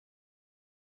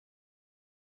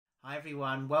Hi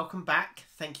everyone, welcome back.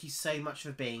 Thank you so much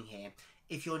for being here.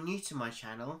 If you're new to my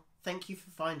channel, thank you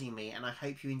for finding me and I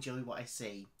hope you enjoy what I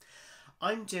see.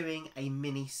 I'm doing a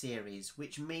mini series,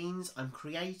 which means I'm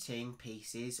creating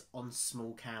pieces on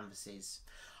small canvases.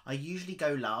 I usually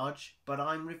go large, but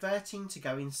I'm reverting to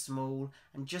going small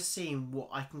and just seeing what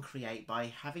I can create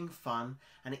by having fun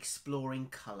and exploring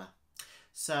colour.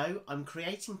 So I'm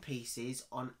creating pieces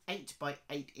on 8 by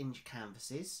 8 inch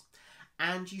canvases.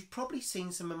 And you've probably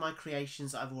seen some of my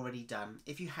creations that I've already done.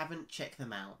 If you haven't, check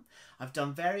them out. I've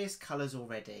done various colours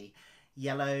already.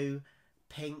 Yellow,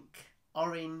 pink,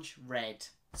 orange, red.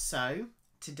 So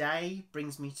today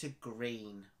brings me to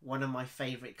green, one of my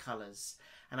favourite colours.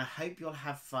 And I hope you'll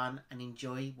have fun and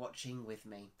enjoy watching with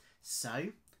me. So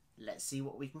let's see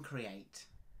what we can create.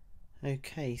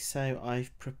 Okay, so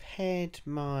I've prepared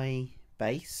my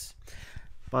base.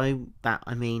 By that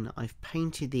I mean I've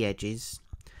painted the edges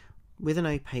with an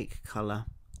opaque colour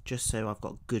just so I've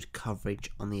got good coverage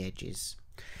on the edges,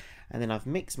 and then I've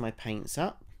mixed my paints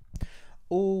up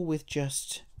all with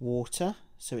just water,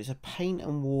 so it's a paint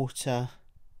and water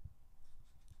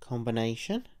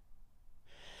combination,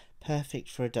 perfect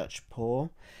for a Dutch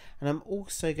pour. And I'm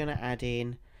also going to add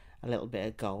in a little bit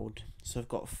of gold, so I've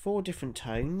got 4 different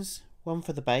tones, one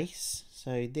for the base,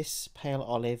 so this pale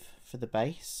olive for the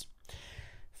base,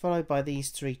 followed by these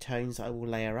 3 tones that I will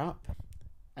layer up,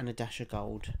 and a dash of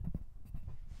gold.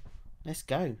 Let's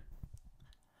go.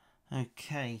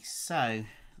 Okay, so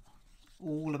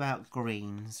all about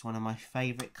greens, one of my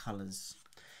favourite colours.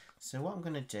 So what I'm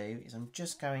going to do is I'm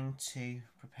just going to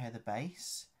prepare the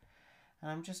base,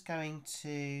 and I'm just going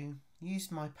to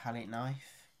use my palette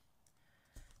knife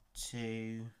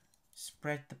to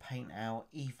spread the paint out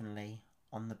evenly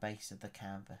on the base of the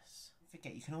canvas. Don't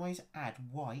forget, you can always add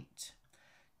white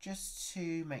just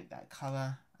to make that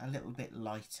colour a little bit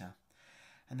lighter,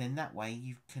 and then that way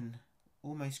you can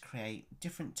almost create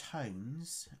different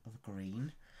tones of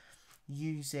green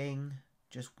using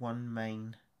just one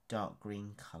main dark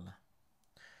green colour.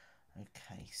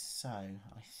 Okay, so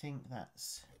I think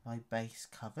that's my base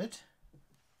covered.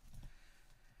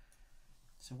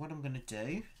 So what I'm going to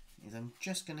do is I'm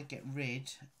just going to get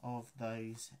rid of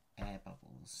those air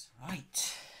bubbles.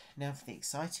 Right, now for the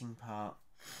exciting part.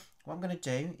 What I'm going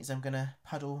to do is I'm going to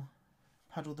puddle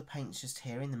the paints just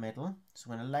here in the middle. So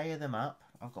I'm going to layer them up.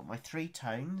 I've got my 3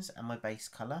 tones and my base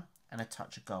colour and a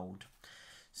touch of gold.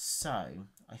 So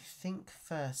I think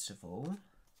first of all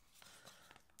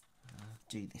I'll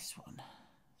do this one.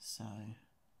 So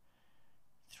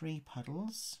 3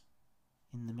 puddles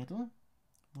in the middle.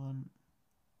 1,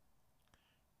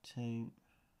 2,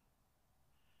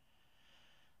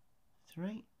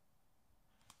 3.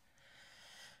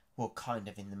 Well, kind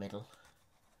of in the middle.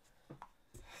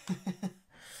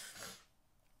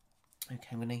 Okay,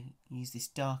 I'm going to use this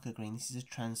darker green. This is a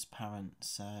transparent,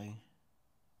 so I'm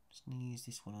just going to use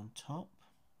this one on top.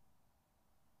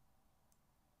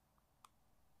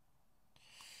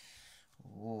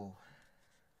 Oh,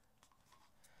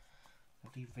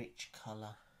 really rich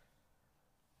colour.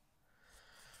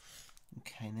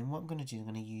 Okay, and then what I'm going to do, I'm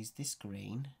going to use this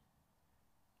green,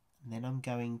 and then I'm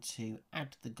going to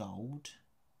add the gold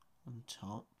on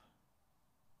top.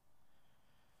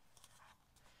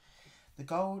 The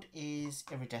gold is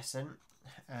iridescent,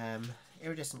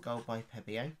 iridescent gold by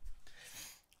Pebeo,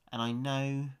 and I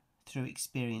know through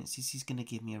experience this is going to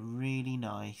give me a really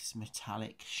nice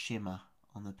metallic shimmer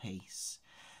on the piece.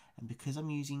 And because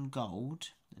I'm using gold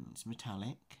and it's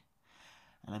metallic,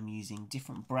 and I'm using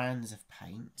different brands of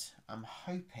paint, I'm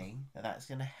hoping that that's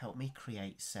going to help me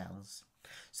create cells.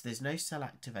 So there's no cell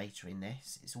activator in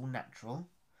this, it's all natural.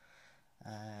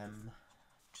 I'm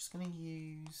just going to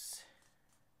use...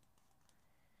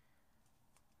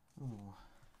 Ooh,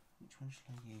 which one should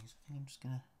I use? I think I'm just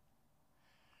gonna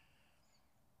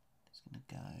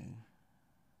go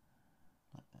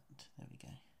like that. There we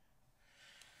go.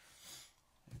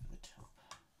 Over the top.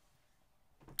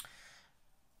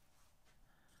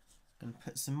 Gonna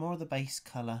put some more of the base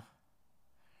colour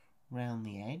round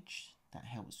the edge. That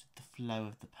helps with the flow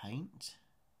of the paint.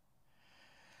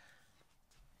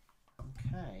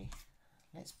 Okay,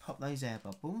 let's pop those air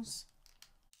bubbles.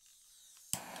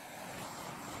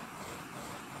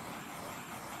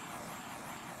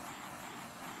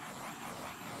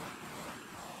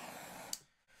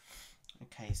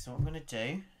 Okay, so what I'm going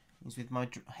to do is with my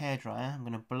hairdryer, I'm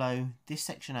going to blow this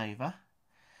section over.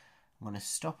 I'm going to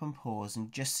stop and pause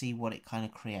and just see what it kind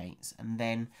of creates, and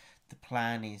then the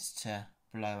plan is to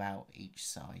blow out each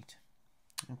side.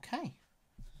 Okay.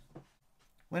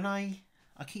 When I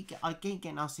keep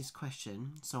getting asked this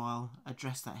question, so I'll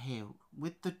address that here.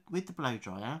 With the blow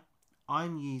dryer,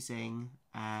 I'm using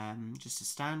just a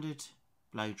standard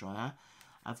blow dryer.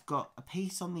 I've got a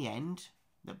piece on the end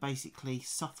that basically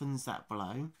softens that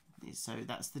blow, so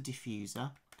that's the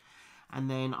diffuser, and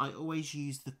then I always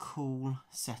use the cool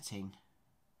setting,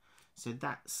 so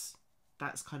that's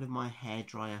kind of my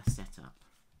hairdryer setup.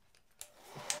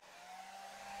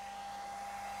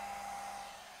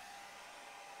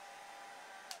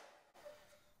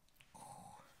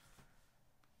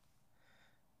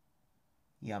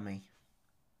 Yummy.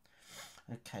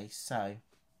 Okay, so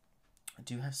I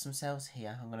do have some cells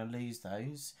here. I'm going to lose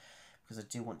those because I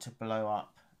do want to blow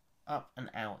up and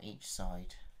out each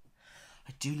side.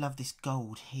 I do love this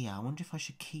gold here. I wonder if I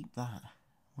should keep that.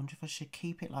 I wonder if I should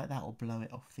keep it like that or blow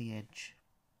it off the edge.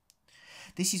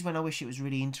 This is when I wish it was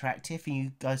really interactive and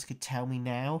you guys could tell me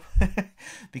now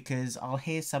because I'll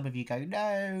hear some of you go,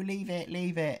 no, leave it,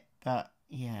 leave it. But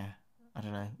yeah, I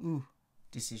don't know. Ooh,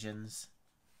 decisions.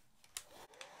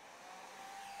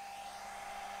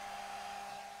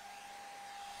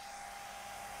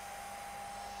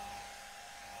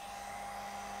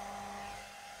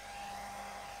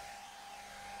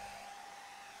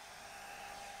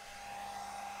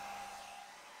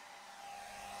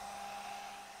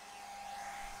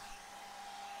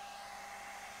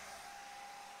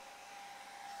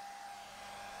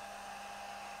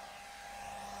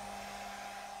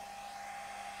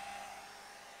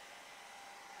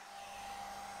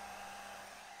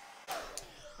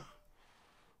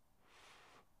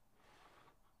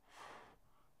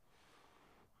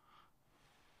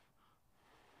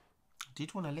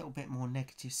 Did want a little bit more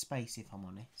negative space, if I'm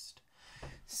honest.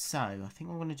 So I think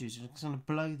what I'm going to do is I'm just going to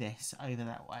blow this over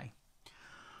that way.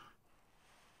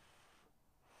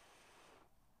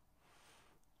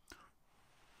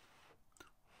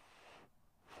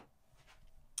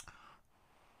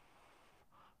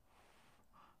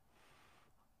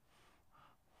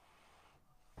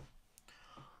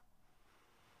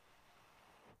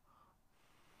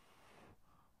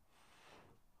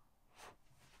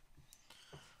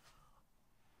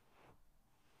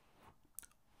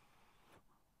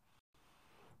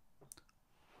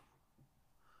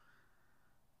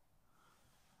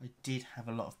 I did have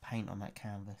a lot of paint on that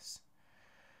canvas.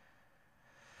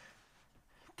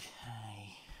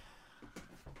 Okay.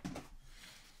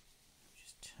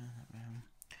 Just turn that round.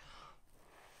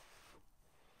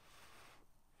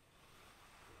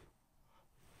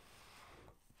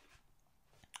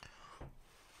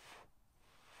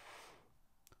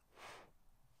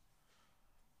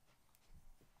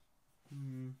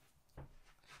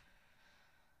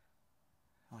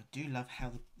 Oh, I do love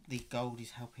how the gold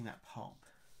is helping that pop.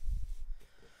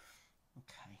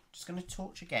 Okay, just going to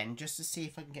torch again just to see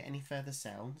if I can get any further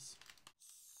sounds.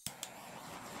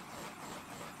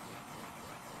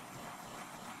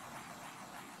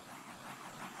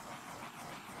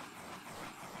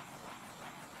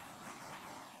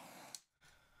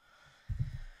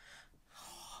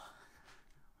 Oh,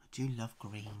 I do love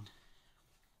green.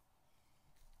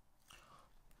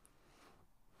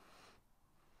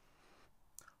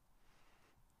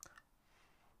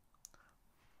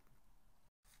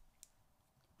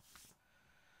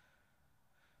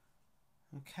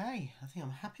 Okay, I think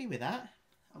I'm happy with that.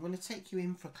 I'm going to take you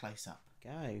in for a close-up.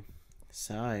 Go.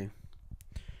 So,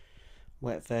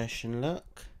 wet version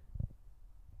look.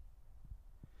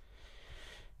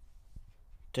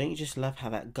 Don't you just love how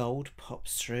that gold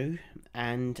pops through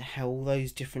and how all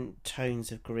those different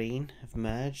tones of green have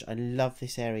merged? I love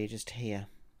this area just here.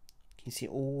 Can you see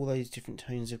all those different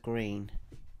tones of green?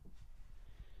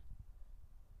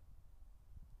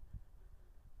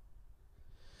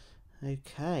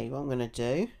 Okay, what I'm going to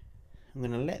do, I'm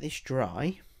going to let this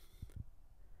dry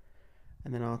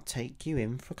and then I'll take you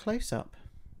in for a close-up.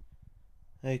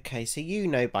 Okay, so you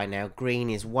know by now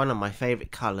green is one of my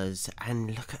favourite colours,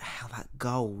 and look at how that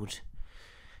gold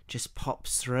just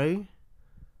pops through.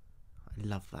 I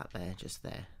love that there, just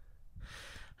there.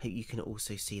 I hope you can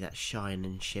also see that shine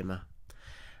and shimmer.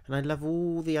 And I love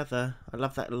all the other, I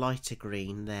love that lighter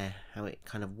green there, how it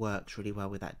kind of works really well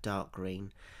with that dark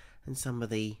green and some of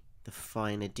the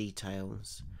finer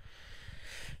details.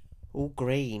 All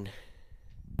green.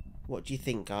 What do you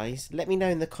think, guys? Let me know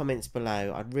in the comments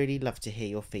below. I'd really love to hear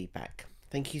your feedback.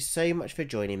 Thank you so much for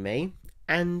joining me,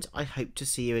 and I hope to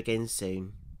see you again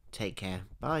soon. Take care.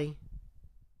 Bye.